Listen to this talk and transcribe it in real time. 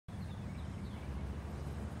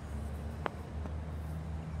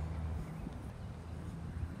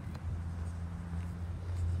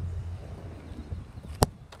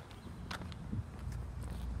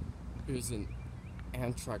Here's an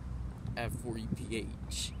Amtrak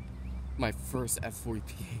F40PH. My first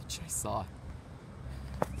F40PH I saw.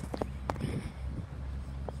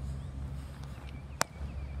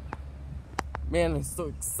 Man, I'm so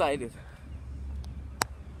excited.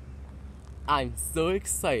 I'm so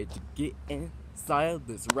excited to get inside of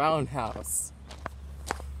this roundhouse.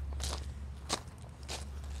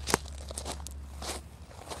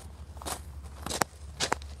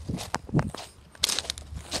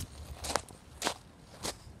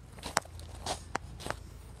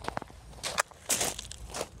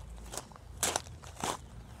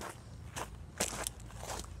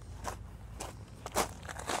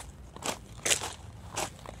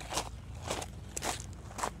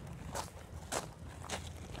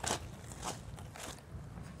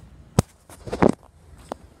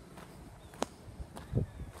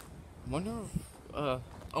 I wonder if, oh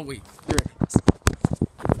wait, here it is.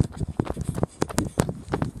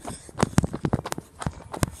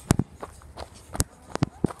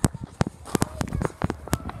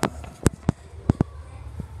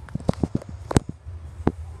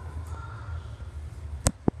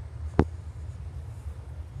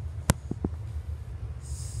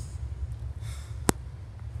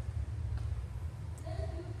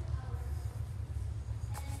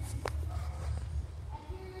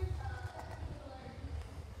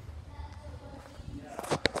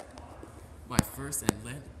 My first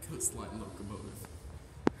Atlantic coastline locomotive.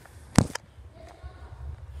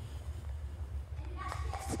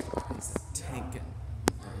 Those tank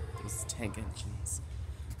engines.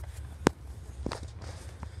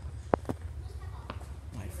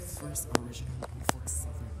 My first original Norfolk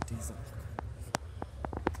Southern diesel.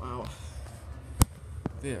 Wow.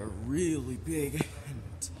 They are really big and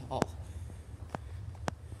tall.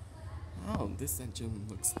 Wow, this engine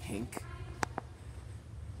looks pink.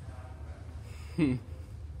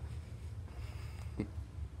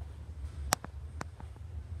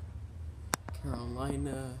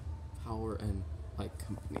 Carolina Power and Light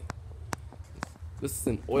Company. This is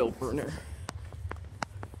an oil burner.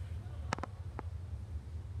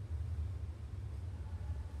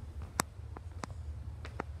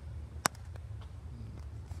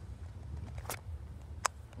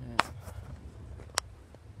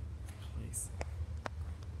 Place.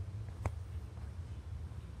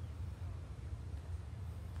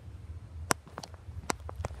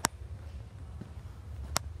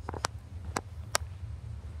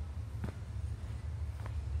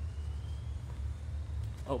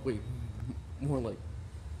 Oh wait, more like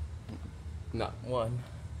not one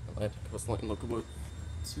Atlantic coastline locomotive,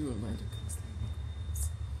 two Atlantic coastline locomotives.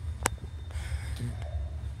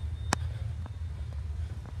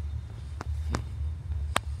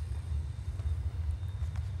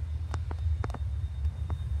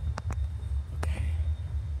 Okay,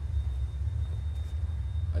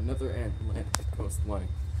 another Atlantic coastline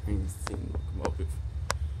train steam locomotive.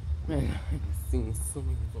 Man, I've seen so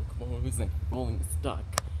many locomotives and rolling stock.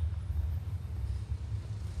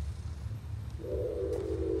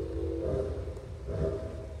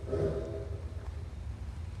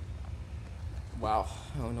 Wow,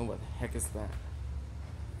 I don't know what the heck is that.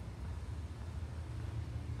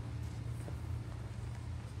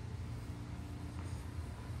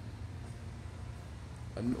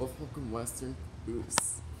 A Norfolk and Western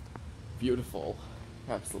Goose. Beautiful.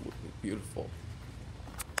 Absolutely beautiful.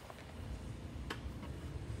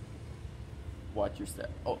 Watch your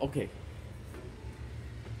step. Oh, okay.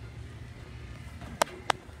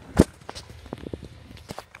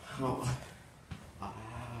 Oh. Wow.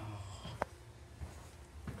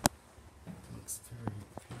 Looks very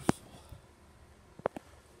beautiful.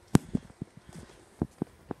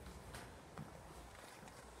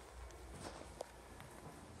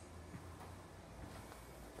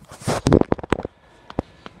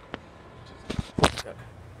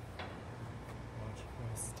 Watch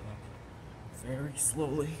my step very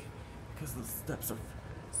slowly because the steps are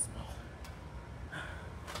small.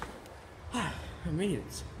 I made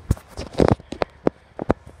it.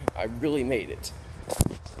 I really made it.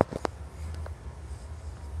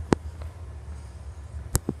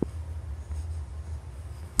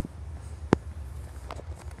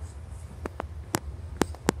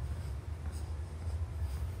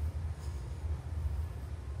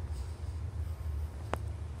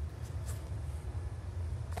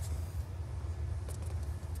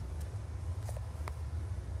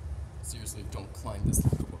 Seriously, don't climb this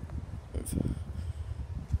locomotive.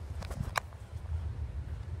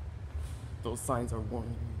 Those signs are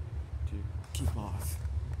warning you to keep off.